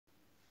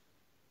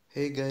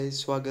Hey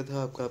guys, स्वागत है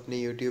आपका अपने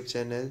यूट्यूब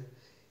चैनल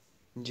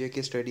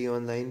जेके स्टडी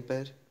ऑनलाइन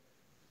पर।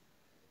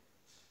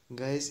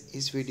 गाइस,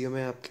 इस वीडियो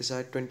में आपके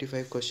साथ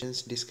 25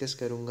 क्वेश्चंस डिस्कस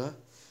करूंगा।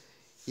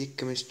 ये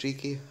केमिस्ट्री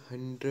की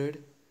 100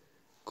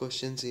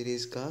 क्वेश्चन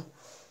सीरीज़ का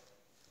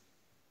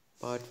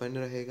पार्ट 1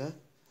 रहेगा,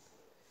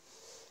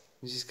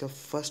 जिसका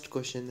फर्स्ट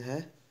क्वेश्चन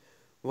है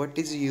what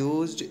is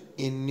used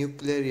in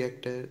nuclear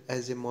reactor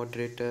as a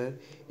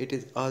moderator, it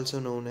is also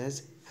known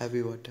as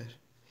heavy water.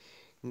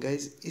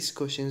 Guys, इस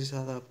क्वेश्चन के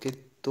साथ आपके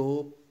दो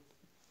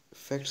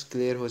फैक्ट्स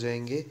क्लियर हो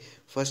जाएंगे।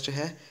 फर्स्ट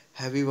है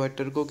हैवी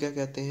वाटर को क्या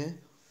कहते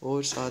हैं,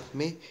 और साथ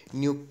में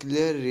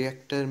न्यूक्लियर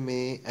रिएक्टर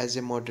में एज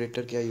ए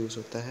मॉडरेटर क्या यूज़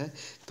होता है।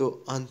 तो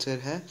आंसर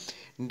है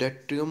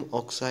डट्रियम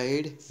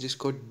ऑक्साइड,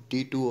 जिसको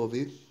D2O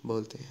भी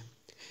बोलते हैं।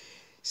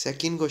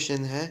 सेकंड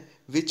क्वेश्चन है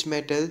which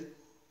metal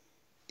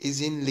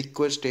is in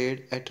liquid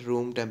state at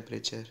room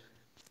temperature.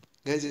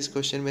 Gas, इस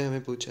क्वेश्चन में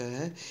हमें पूछा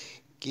है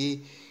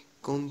कि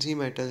कौन सी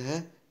मेटल है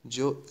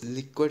जो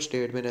लिक्विड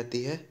स्टेट में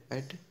रहती है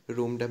एट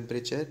रूम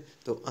टेम्परेचर।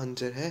 तो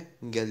आंसर है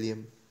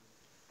गैलियम।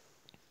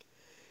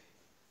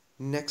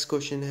 नेक्स्ट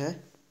क्वेश्चन है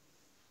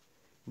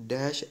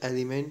dash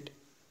element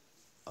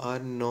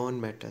are non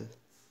metal.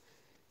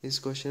 इस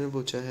क्वेश्चन में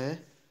पूछा है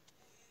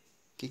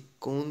कि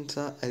कौन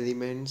सा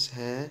एलिमेंट्स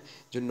हैं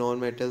जो नॉन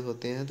मेटल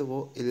होते हैं, तो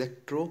वो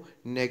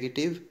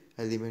इलेक्ट्रोनेगेटिव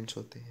एलिमेंट्स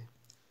होते हैं।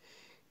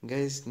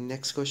 गाइस,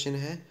 नेक्स्ट क्वेश्चन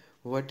है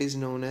what is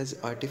known as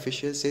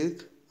artificial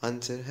silk.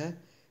 Answer है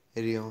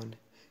rayon.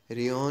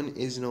 Rayon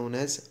is known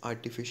as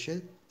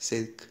artificial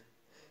silk.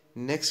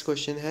 Next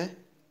question है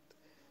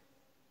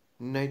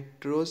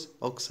nitrous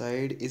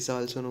oxide is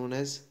also known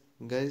as.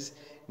 Guys,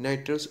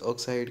 nitrous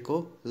oxide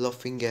को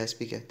लॉफिंग गैस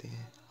भी कहते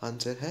हैं।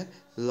 Answer है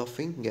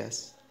laughing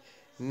gas.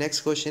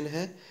 Next question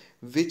है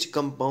which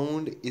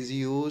compound is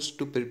use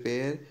to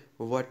prepare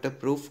water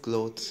proof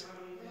clothes.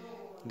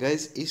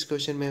 Guys, इस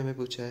question में हमें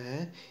पूछा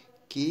है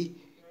कि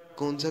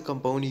कौन सा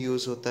कंपाउंड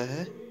यूज़ होता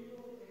है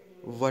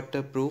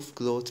वाटर प्रूफ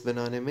क्लोथ्स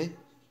बनाने में।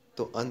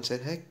 तो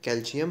आंसर है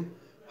कैल्शियम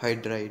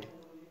हाइड्राइड।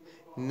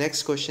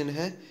 नेक्स्ट क्वेश्चन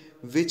है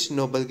विच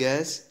noble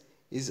gas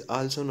is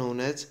also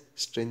known as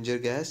stranger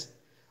gas.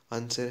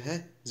 Answer है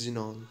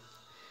जिनॉन।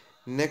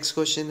 नेक्स्ट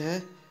क्वेश्चन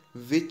है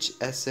विच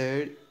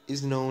acid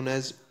is known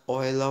as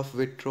oil of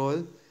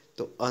vitriol.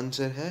 तो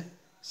आंसर है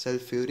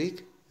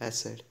sulphuric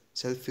acid.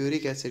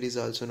 Sulphuric acid is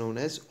also known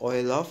as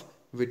oil of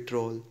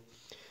vitriol.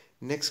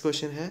 Next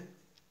question है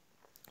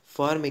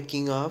for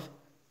making of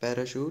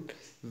parachute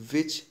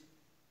which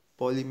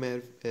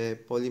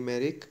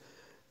polymeric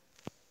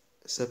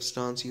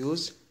substance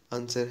used।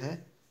 Answer है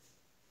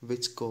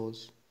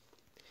viscous.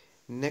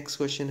 Next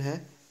question है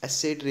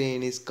acid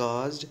rain is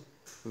caused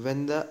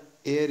when the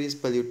air is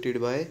polluted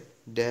by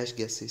dash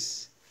gases।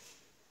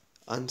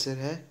 Answer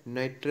है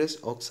nitrous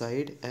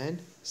oxide and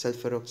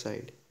sulphur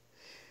oxide.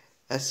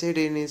 Acid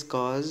rain is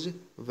caused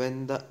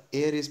when the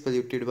air is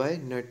polluted by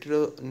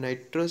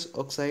nitrous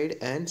oxide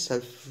and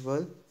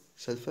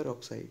sulfur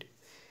oxide।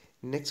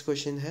 Next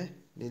question है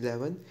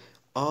 11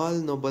 all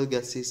noble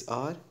gases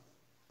are।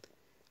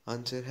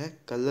 Answer है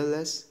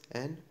colorless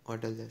and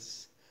odorless।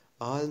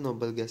 all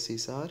noble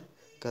gases are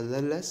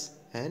colorless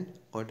and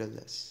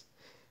odorless।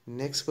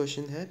 Next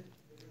question है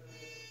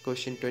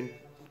question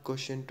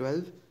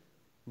 12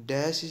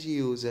 dash is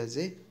used as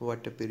a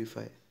water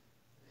purifier।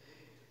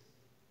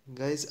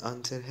 Guys,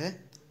 answer है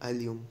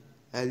एल्यूम।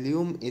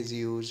 एल्यूम is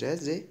used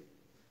as a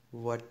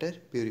water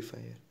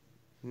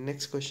purifier.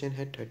 Next question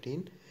है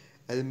 13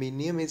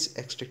 aluminium is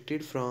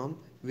extracted from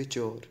which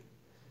ore.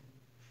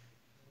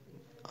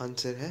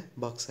 Answer है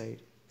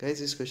bauxite.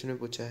 Guys, इस question में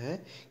पूछा है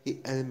कि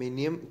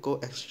aluminium को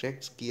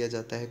एक्सट्रैक्ट किया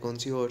जाता है कौन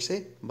सी ओर से,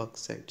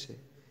 बॉक्साइट से।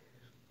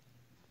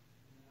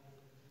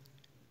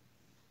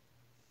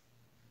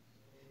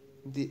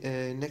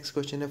 नेक्स्ट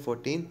क्वेश्चन है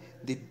 14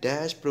 the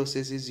dash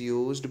process is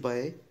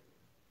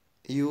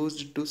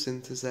used to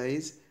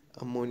synthesise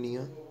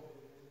ammonia,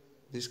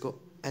 जिसको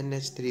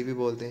NH3 भी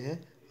बोलते हैं।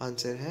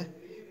 आंसर है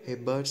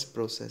Haber's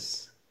process.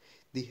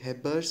 The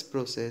Haber's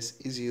process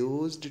is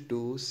used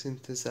to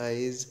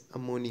synthesise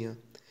ammonia.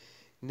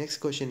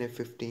 Next question है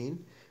 15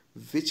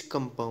 which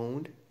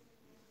compound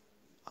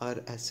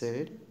are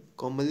acid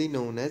commonly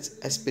known as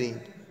aspirin.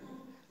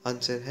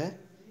 Answer है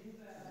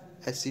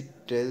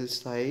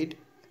एसिटिलसाइड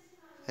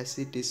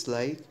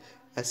एसिटिसलाइक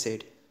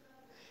acid.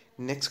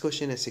 Next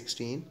question है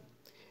 16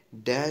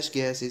 dash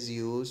gas is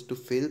used to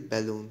fill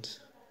balloons.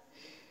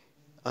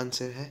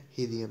 Answer है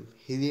helium.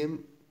 Helium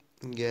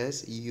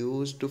gas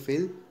used to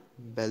fill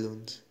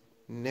balloons।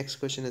 Next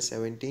question is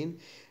 17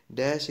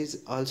 dash is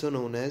also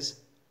known as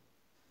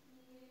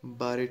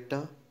barita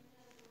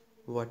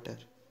water।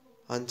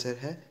 Answer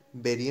है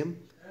barium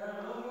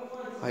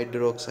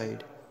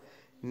hydroxide.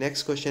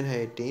 Next question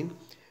है 18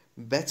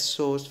 best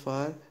source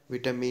for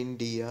vitamin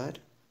D R.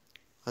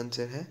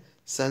 Answer है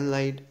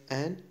sunlight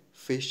and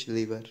fish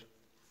liver.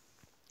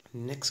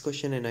 Next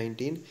question है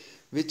 19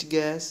 which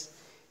gas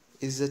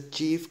is the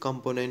chief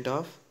component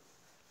of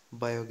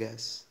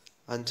biogas.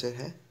 Answer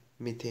है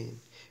methane.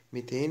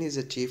 Methane is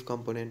a chief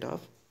component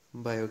of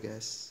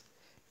biogas।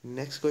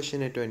 Next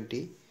question है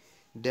 20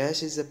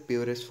 dash is the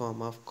purest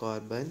form of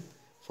carbon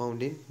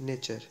found in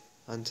nature.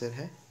 Answer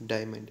है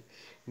diamond.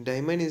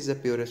 Diamond is the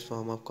purest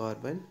form of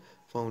carbon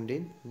found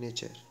in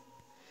nature.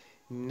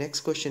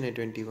 Next question है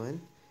 21।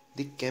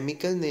 The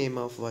chemical name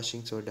of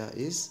washing soda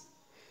is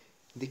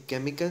the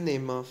chemical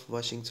name of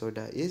washing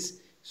soda is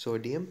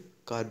sodium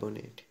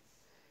carbonate.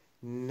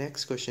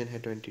 Next question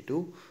है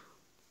 22।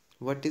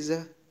 What is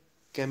the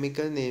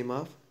chemical name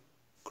of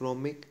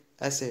chromic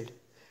acid.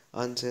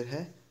 Answer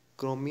है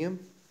chromium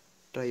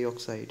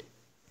trioxide.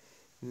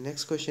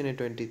 Next question है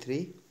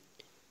 23।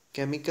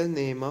 Chemical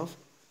name of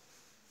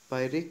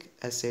pyruvic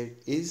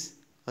acid is.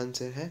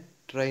 Answer है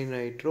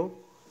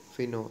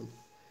trinitrophenol.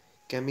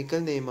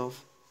 Chemical name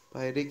of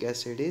pyruvic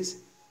acid is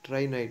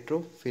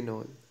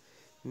trinitrophenol.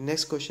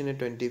 Next question है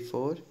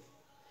 24।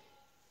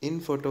 In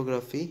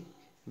photography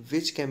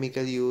which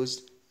chemical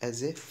used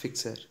as a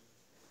fixer.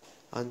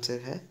 Answer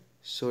है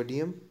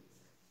sodium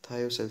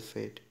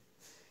thiosulphate.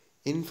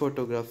 In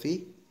photography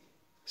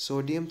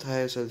sodium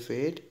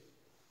thiosulphate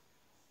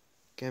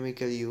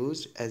chemical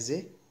used as a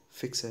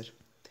fixer.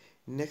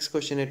 Next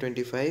question है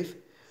 25.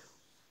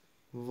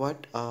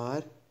 What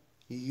are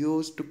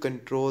used to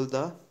control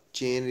the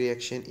chain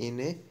reaction in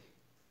a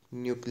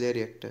nuclear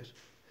reactor?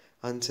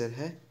 Answer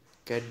है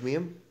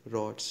cadmium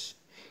rods.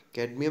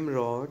 Cadmium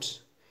rods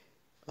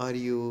are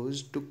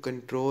used to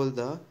control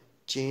the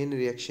chain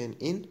reaction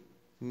in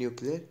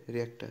nuclear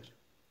reactor.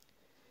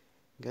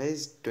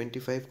 Guys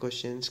 25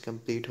 questions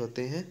complete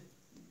होते हैं।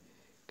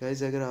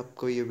 Guys अगर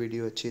आपको ये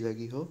video अच्छी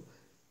लगी हो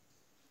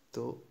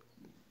तो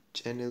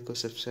चैनल को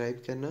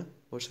सब्सक्राइब करना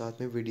और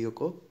साथ में वीडियो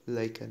को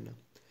लाइक करना।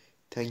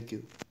 Thank you.